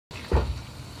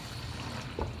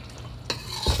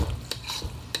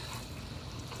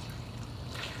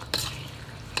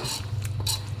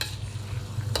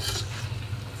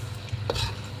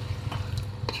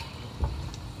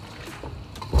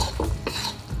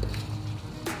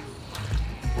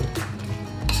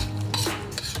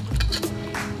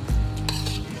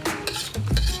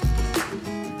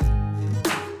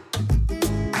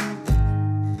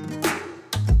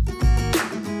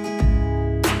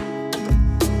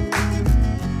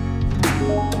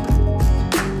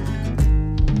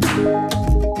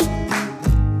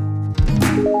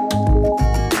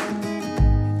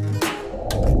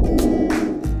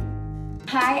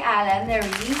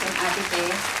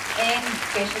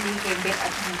bibili kay Beth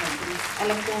at Chris.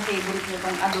 Alam kong favorite niyo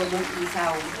itong adobong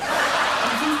isaw.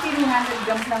 And since 300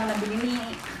 grams lang nabili ni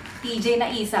TJ na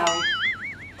isaw,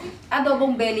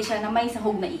 adobong belly siya na may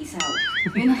sahog na isaw.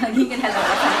 Yun ang naging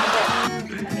kinalabasan nito.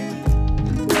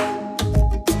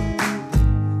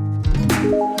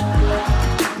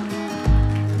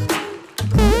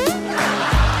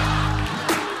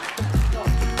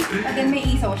 Again, may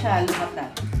isaw siya. Look at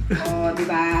that. Oh, di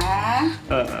ba?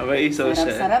 May isaw siya.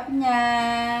 Sarap-sarap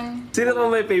niyan. Sino pa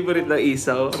may favorite ng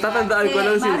isaw? Tatandaan ko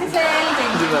lang si Maricel,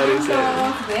 si Maricel.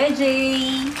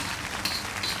 Veggie.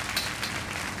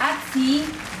 At si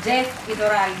Jeff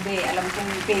Itoralde. Alam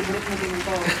kong favorite mo din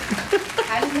ito.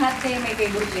 Halos lahat kayo may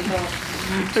favorite nito.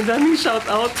 Ang daming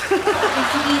shoutout.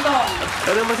 Si Itong.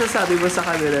 Ano masasabi mo sa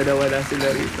kanila na wala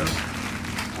sila rito?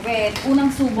 Okay,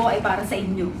 unang subo ay para sa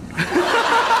inyo.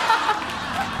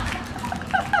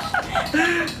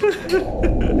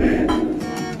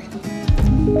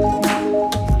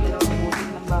 Pinabutin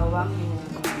ng bawang yung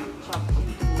chop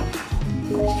into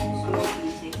small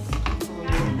pieces.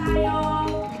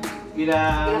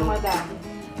 Ilang madam.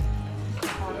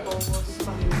 Tapos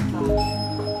paminta.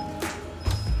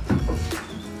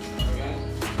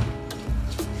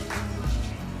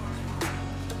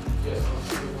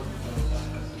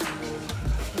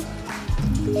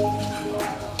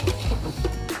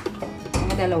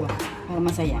 Mga dalawa para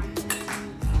masaya.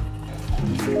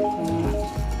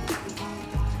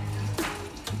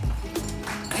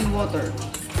 And water.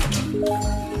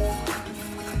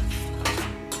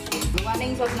 Gawa na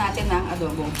yung sauce natin ng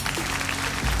adobo.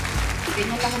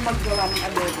 Ganyan lang kung maggawa ng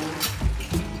adobo.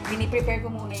 Piniprepare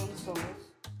ko muna yung sauce.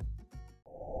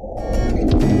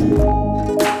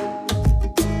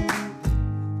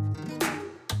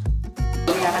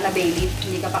 Kaya ka na baby,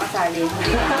 hindi ka pa kasali.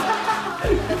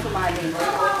 Hindi ka sumali.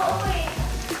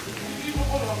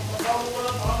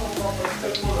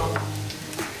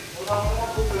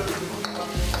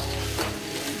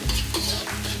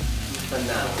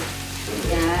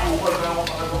 Yan.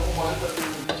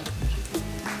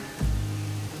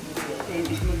 Then,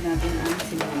 islog natin ang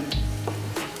sibuyas.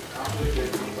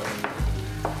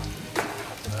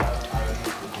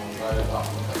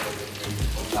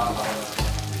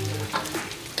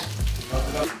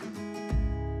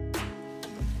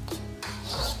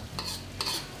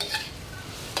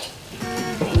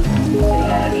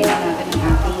 Ilalagay na natin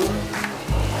ang ating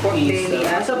pork belly.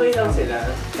 Sabay lang sila.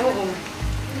 Oo.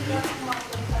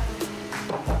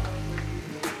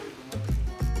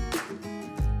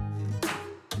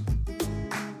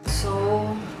 So,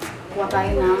 kuha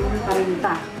tayo ng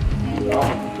paminta.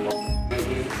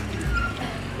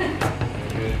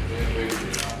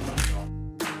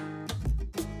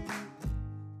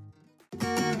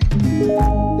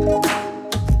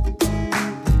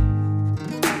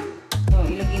 So,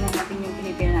 ilagay na natin yung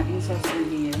pinipira natin sauce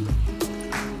earlier.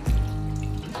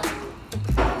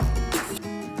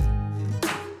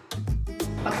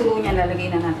 Pagkulo niya, ilagay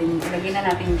na natin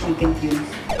yung chicken cubes.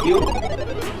 Yung?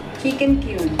 Chicken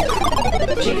cube.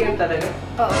 Chicken talaga?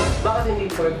 Oo. Bakit hindi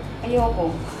pork? Ayoko.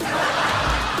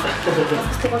 Mas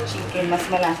gusto ko chicken, mas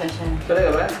malasa siya. Talaga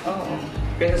ba? Oo.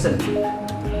 Kaya sa beef?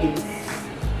 Yes.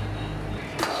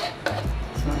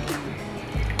 So,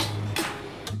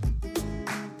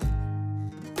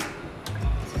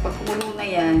 pag kumulo na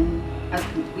yan, at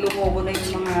lumobo na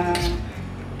yung mga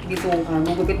bituka,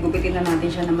 gugupit-gupitin na natin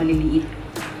siya na maliliit.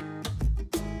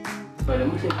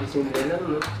 Alam mo, simple-simple lang,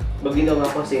 no? Pag ginawa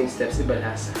ko, same steps, iba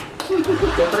lasa. So,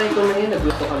 try ko na yun,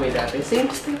 nagluto kami dati. Same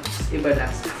steps, iba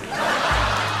lasa.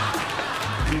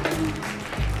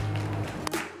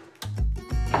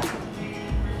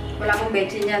 Wala akong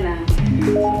betchin yan, ah.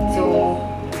 So,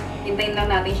 hintayin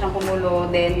lang natin siyang kumulo.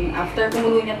 Then, after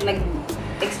kumulo niya,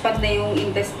 nag-expand na yung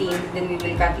intestines. Then, we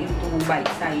will cut into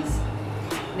bite size.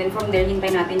 Then, from there,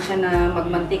 hintayin natin siya na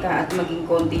magmantika at maging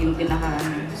konti yung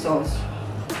pinaka-sauce.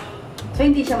 So,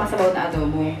 hindi siya masabaw na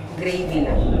adobo. Gravy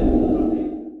lang.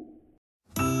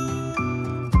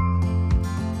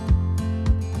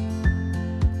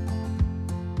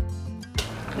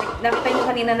 Nakita nyo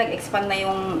kanina nag-expand na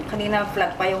yung, kanina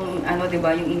flat pa yung, ano,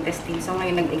 diba, yung intestine. So,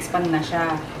 ngayon nag-expand na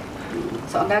siya.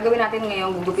 So, ang gagawin natin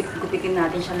ngayon, gupitin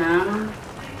natin siya ng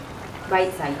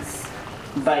bite size.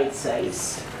 Bite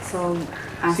size? So,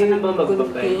 asa sino ng ba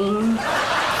magbabay?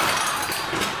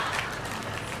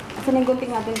 Asa ng gunting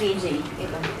natin, DJ?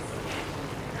 Ito.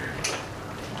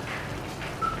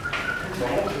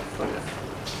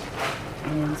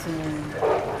 Ayan, so...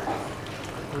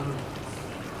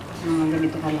 mga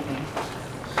ganito kalaki.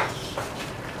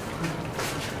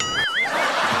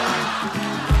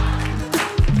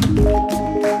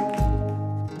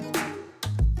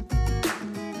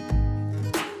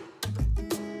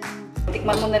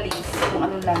 Tikman mo na, Liz, kung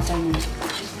anong lasa niya.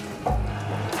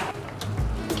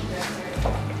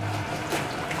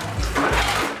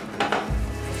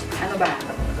 Ano ba?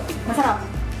 Masarap.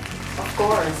 Of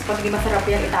course. Pag di masarap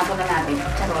yan, itapon na natin.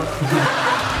 Charot.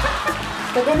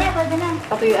 Pwede na, pwede na.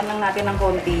 Patuyuan lang natin ng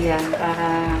konti yan para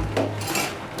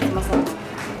masarap.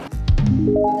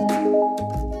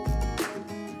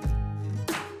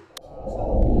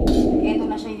 Ito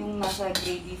na siya yung nasa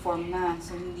gravy form na.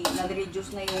 So, hindi,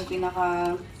 na-reduce na yung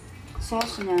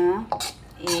pinaka-sauce niya.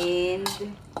 And,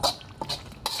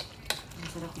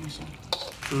 masarap na siya.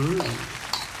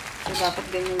 So, dapat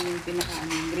ganyan yung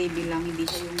pinaka-gravy lang. Hindi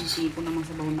siya yung tipo naman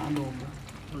sa baon na adobo.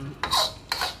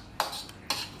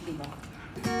 Diba?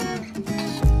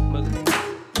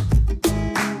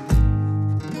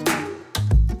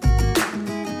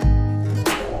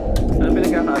 Ano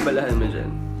pinagkakaabalahan mo dyan?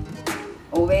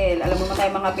 Oh well, alam mo na tayo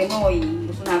mga Pinoy.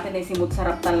 Gusto natin ay simut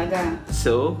sarap talaga.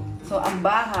 So? So, ang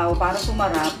bahaw, para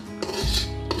sumarap,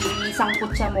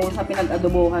 isangkot siya mo sa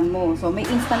pinag-adobohan mo. So, may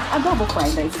instant adobo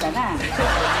fried rice ka na.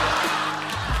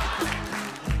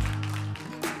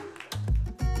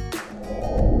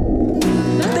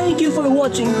 Thank you for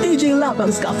watching DJ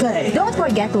Lapang's Cafe. Don't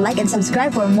forget to like and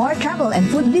subscribe for more travel and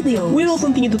food videos. We will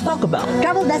continue to talk about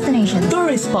Travel destinations,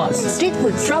 tourist spots, street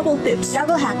foods, travel tips,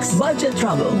 travel hacks, budget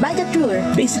travel, budget tour,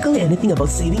 basically anything about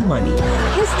saving money,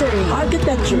 history,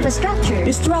 architecture,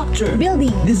 infrastructure, structure,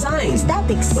 building, design,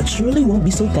 statics, but surely won't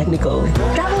be so technical.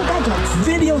 travel gadgets,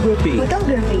 Videography,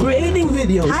 photography, creating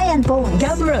videos, high-end phones,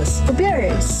 cameras.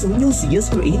 computers, Soon you'll see us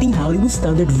creating Hollywood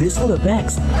standard visual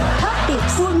effects, health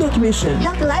tips, food nutrition,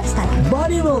 healthy lifestyle,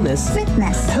 body wellness,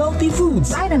 fitness, healthy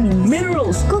foods, vitamins,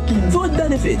 minerals, cooking. food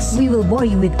benefits, We will bore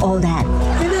you with all that.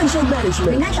 financial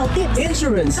management, Financial tips,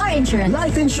 insurance, car insurance,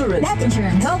 life insurance, death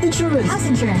insurance, health insurance, house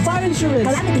insurance, fire insurance,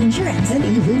 calamity insurance, and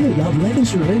even your love life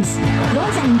insurance,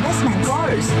 loans and investments,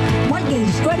 cars,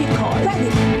 mortgage, credit card,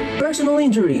 credit, personal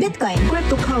injury, Bitcoin,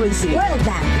 cryptocurrency, World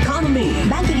Bank, economy,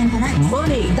 banking and finance,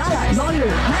 money, dollars, lawyer,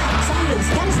 math, science,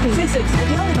 chemistry, physics,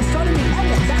 archaeology, astronomy,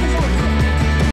 evidence,